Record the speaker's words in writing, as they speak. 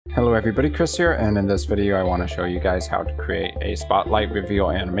Hello everybody, Chris here, and in this video I want to show you guys how to create a spotlight reveal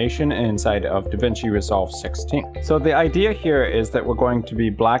animation inside of DaVinci Resolve 16. So the idea here is that we're going to be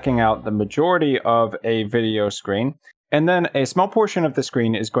blacking out the majority of a video screen, and then a small portion of the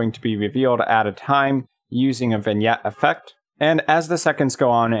screen is going to be revealed at a time using a vignette effect. And as the seconds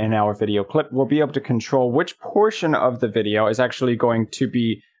go on in our video clip, we'll be able to control which portion of the video is actually going to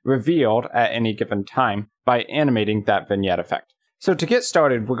be revealed at any given time by animating that vignette effect. So to get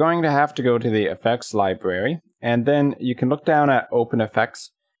started, we're going to have to go to the effects library, and then you can look down at open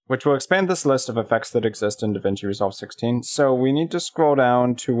effects, which will expand this list of effects that exist in DaVinci Resolve 16. So we need to scroll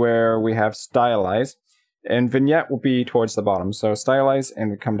down to where we have stylize, and vignette will be towards the bottom. So stylize, and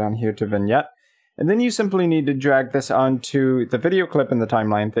we come down here to vignette. And then you simply need to drag this onto the video clip in the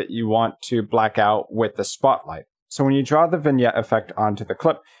timeline that you want to black out with the spotlight. So when you draw the vignette effect onto the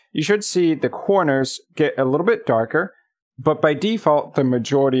clip, you should see the corners get a little bit darker, but by default, the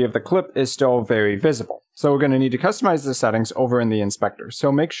majority of the clip is still very visible. So we're going to need to customize the settings over in the inspector.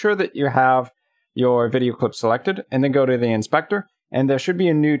 So make sure that you have your video clip selected, and then go to the inspector, and there should be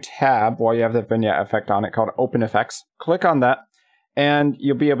a new tab while you have the vignette effect on it called Open Effects. Click on that, and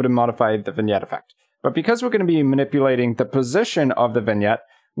you'll be able to modify the vignette effect. But because we're going to be manipulating the position of the vignette,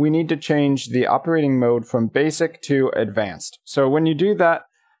 we need to change the operating mode from basic to advanced. So when you do that,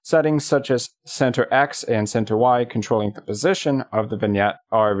 settings such as center X and center Y controlling the position of the vignette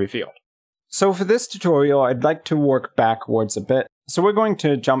are revealed. So for this tutorial, I'd like to work backwards a bit. So we're going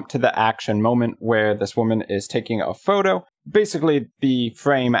to jump to the action moment where this woman is taking a photo, basically the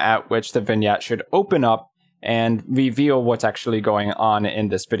frame at which the vignette should open up and reveal what's actually going on in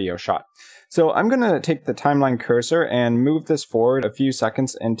this video shot. So I'm going to take the timeline cursor and move this forward a few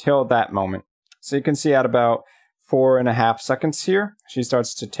seconds until that moment. So you can see at about 4.5 seconds here, she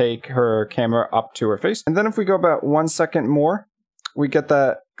starts to take her camera up to her face. And then if we go about 1 second more, we get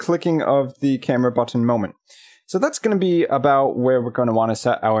that clicking of the camera button moment. So that's going to be about where we're going to want to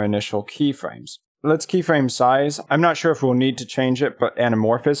set our initial keyframes. Let's keyframe size. I'm not sure if we'll need to change it, but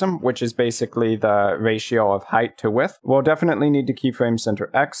anamorphism, which is basically the ratio of height to width, we'll definitely need to keyframe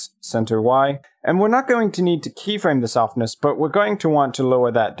center X, center Y. And we're not going to need to keyframe the softness, but we're going to want to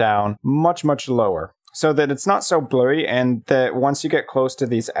lower that down much, much lower, so that it's not so blurry, and that once you get close to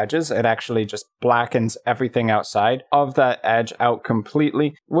these edges, it actually just blackens everything outside of that edge out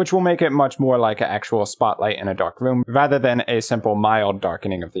completely, which will make it much more like an actual spotlight in a dark room, rather than a simple mild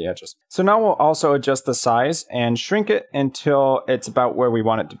darkening of the edges. So now we'll also adjust the size and shrink it until it's about where we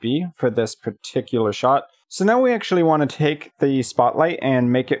want it to be for this particular shot. So now we actually want to take the spotlight and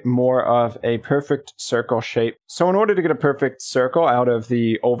make it more of a perfect circle shape. So in order to get a perfect circle out of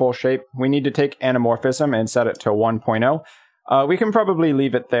the oval shape, we need to take anamorphism and set it to 1.0. We can probably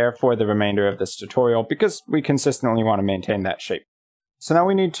leave it there for the remainder of this tutorial because we consistently want to maintain that shape. So now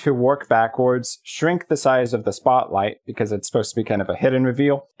we need to work backwards, shrink the size of the spotlight because it's supposed to be kind of a hidden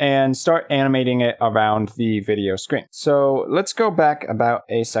reveal, and start animating it around the video screen. So let's go back about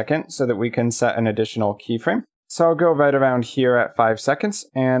a second so that we can set an additional keyframe. So I'll go right around here at 5 seconds,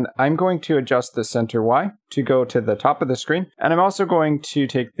 and I'm going to adjust the center Y to go to the top of the screen. And I'm also going to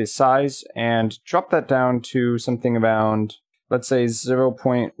take the size and drop that down to something around, let's say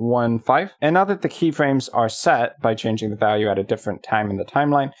 0.15. And now that the keyframes are set by changing the value at a different time in the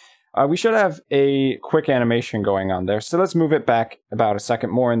timeline, we should have a quick animation going on there. So let's move it back about a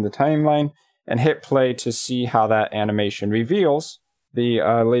second more in the timeline and hit play to see how that animation reveals the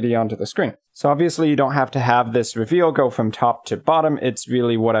lady onto the screen. So obviously you don't have to have this reveal go from top to bottom. It's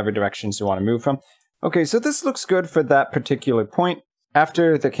really whatever directions you want to move from. Okay, so this looks good for that particular point.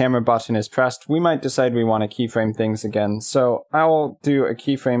 After the camera button is pressed, we might decide we want to keyframe things again. So I'll do a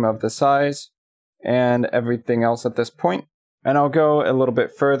keyframe of the size and everything else at this point. And I'll go a little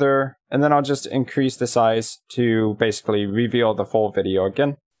bit further, and then I'll just increase the size to basically reveal the full video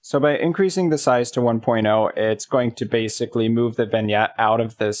again. So by increasing the size to 1.0, it's going to basically move the vignette out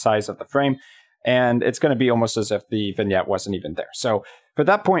of the size of the frame, and it's going to be almost as if the vignette wasn't even there. So for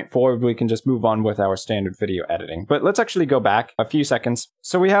that point forward, we can just move on with our standard video editing. But let's actually go back a few seconds.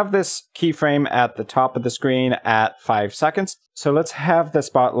 So we have this keyframe at the top of the screen at 5 seconds. So let's have the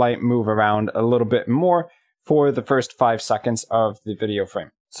spotlight move around a little bit more for the first 5 seconds of the video frame.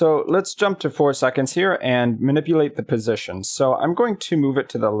 So let's jump to 4 seconds here and manipulate the position. So I'm going to move it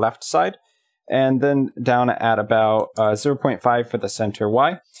to the left side and then down at about 0.5 for the center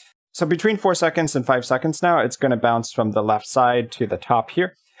Y. So between 4 seconds and 5 seconds now, it's going to bounce from the left side to the top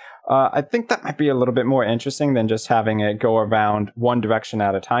here. I think that might be a little bit more interesting than just having it go around one direction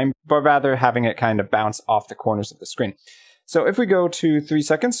at a time, but rather having it kind of bounce off the corners of the screen. So if we go to 3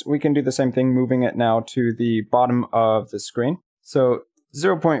 seconds, we can do the same thing, moving it now to the bottom of the screen. So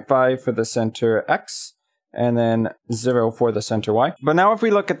 0.5 for the center X, and then 0 for the center Y. But now if we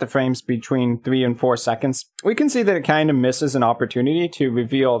look at the frames between 3 and 4 seconds, we can see that it kind of misses an opportunity to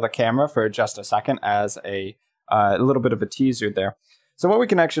reveal the camera for just a second as a little bit of a teaser there. So what we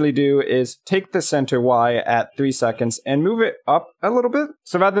can actually do is take the center Y at 3 seconds and move it up a little bit.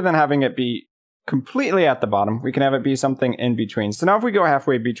 So rather than having it be completely at the bottom, we can have it be something in between. So now if we go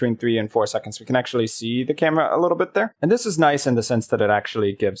halfway between 3 and 4 seconds, we can actually see the camera a little bit there. And this is nice in the sense that it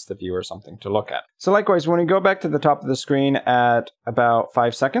actually gives the viewer something to look at. So likewise, when we go back to the top of the screen at about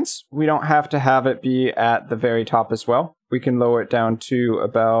 5 seconds, we don't have to have it be at the very top as well. We can lower it down to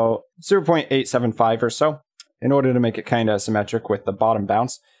about 0.875 or so, in order to make it kind of symmetric with the bottom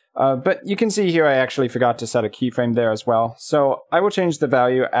bounce. But you can see here I actually forgot to set a keyframe there as well. So I will change the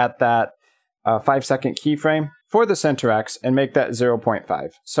value at that 5-second keyframe for the center X and make that 0.5.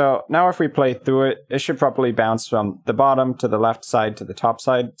 So now if we play through it, it should properly bounce from the bottom to the left side to the top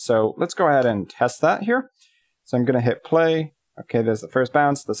side. So let's go ahead and test that here. So I'm going to hit play. Okay, there's the first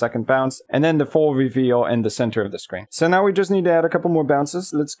bounce, the second bounce, and then the full reveal in the center of the screen. So now we just need to add a couple more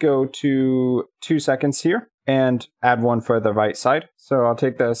bounces. Let's go to 2 seconds here and add one for the right side. So I'll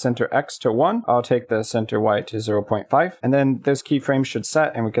take the center X to 1. I'll take the center Y to 0.5. And then those keyframes should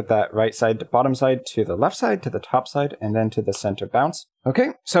set, and we get that right side to bottom side to the left side to the top side, and then to the center bounce.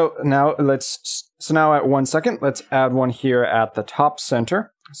 Okay, so now now at 1 second, let's add one here at the top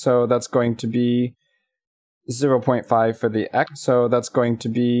center. So that's going to be 0.5 for the X. So that's going to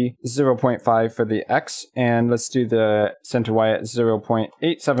be 0.5 for the X. And let's do the center Y at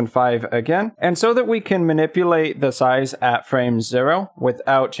 0.875 again. And so that we can manipulate the size at frame 0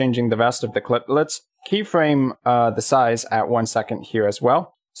 without changing the rest of the clip, let's keyframe the size at 1 second here as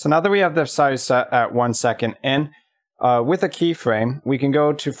well. So now that we have the size set at 1 second in, with a keyframe, we can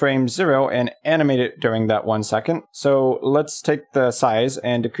go to frame 0 and animate it during that 1 second. So let's take the size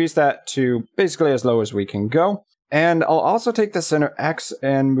and decrease that to basically as low as we can go. And I'll also take the center X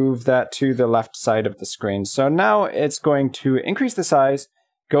and move that to the left side of the screen. So now it's going to increase the size,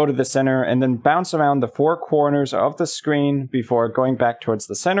 go to the center, and then bounce around the 4 corners of the screen before going back towards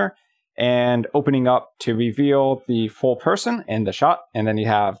the center and opening up to reveal the full person in the shot. And then you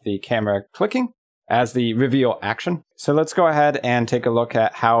have the camera clicking as the reveal action. So let's go ahead and take a look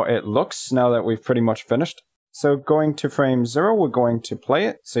at how it looks now that we've pretty much finished. So going to frame 0, we're going to play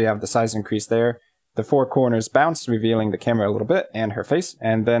it. So you have the size increase there. The 4 corners bounce, revealing the camera a little bit and her face.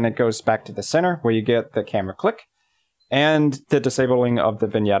 And then it goes back to the center where you get the camera click and the disabling of the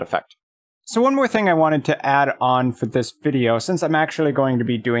vignette effect. So one more thing I wanted to add on for this video, since I'm actually going to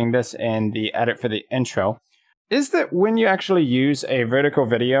be doing this in the edit for the intro, is that when you actually use a vertical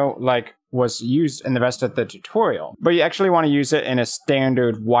video like was used in the rest of the tutorial, but you actually want to use it in a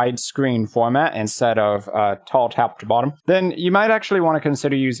standard widescreen format instead of tall top to bottom, then you might actually want to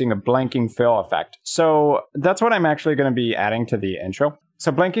consider using a blanking fill effect. So that's what I'm actually going to be adding to the intro.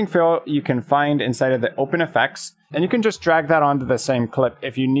 So blanking fill you can find inside of the open effects, and you can just drag that onto the same clip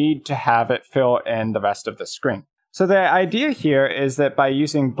if you need to have it fill in the rest of the screen. So the idea here is that by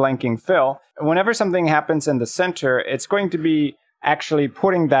using blanking fill, whenever something happens in the center, it's going to be actually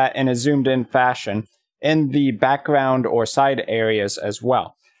putting that in a zoomed in fashion in the background or side areas as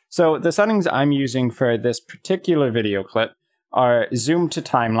well. So the settings I'm using for this particular video clip are zoom to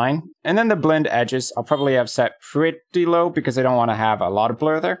timeline, and then the blend edges I'll probably have set pretty low because I don't want to have a lot of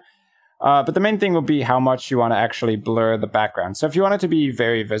blur there. But the main thing will be how much you want to actually blur the background. So if you want it to be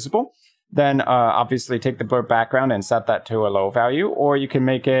very visible, then obviously take the blur background and set that to a low value, or you can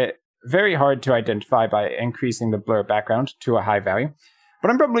make it very hard to identify by increasing the blur background to a high value.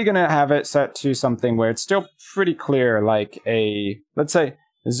 But I'm probably going to have it set to something where it's still pretty clear, like a, let's say,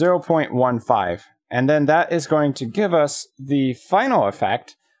 0.15. And then that is going to give us the final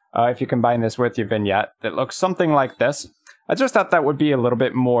effect, if you combine this with your vignette, that looks something like this. I just thought that would be a little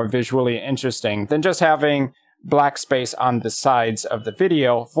bit more visually interesting than just having black space on the sides of the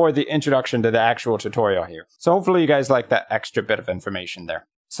video for the introduction to the actual tutorial here. So hopefully you guys like that extra bit of information there.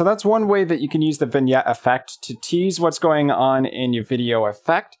 So that's one way that you can use the vignette effect to tease what's going on in your video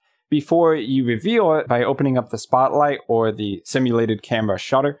effect before you reveal it by opening up the spotlight or the simulated camera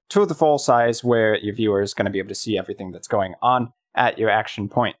shutter to the full size where your viewer is going to be able to see everything that's going on at your action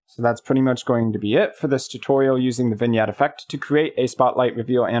point. So that's pretty much going to be it for this tutorial using the vignette effect to create a spotlight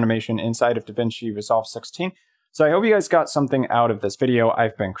reveal animation inside of DaVinci Resolve 16. So I hope you guys got something out of this video.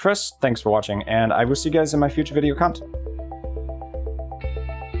 I've been Chris, thanks for watching, and I will see you guys in my future video content.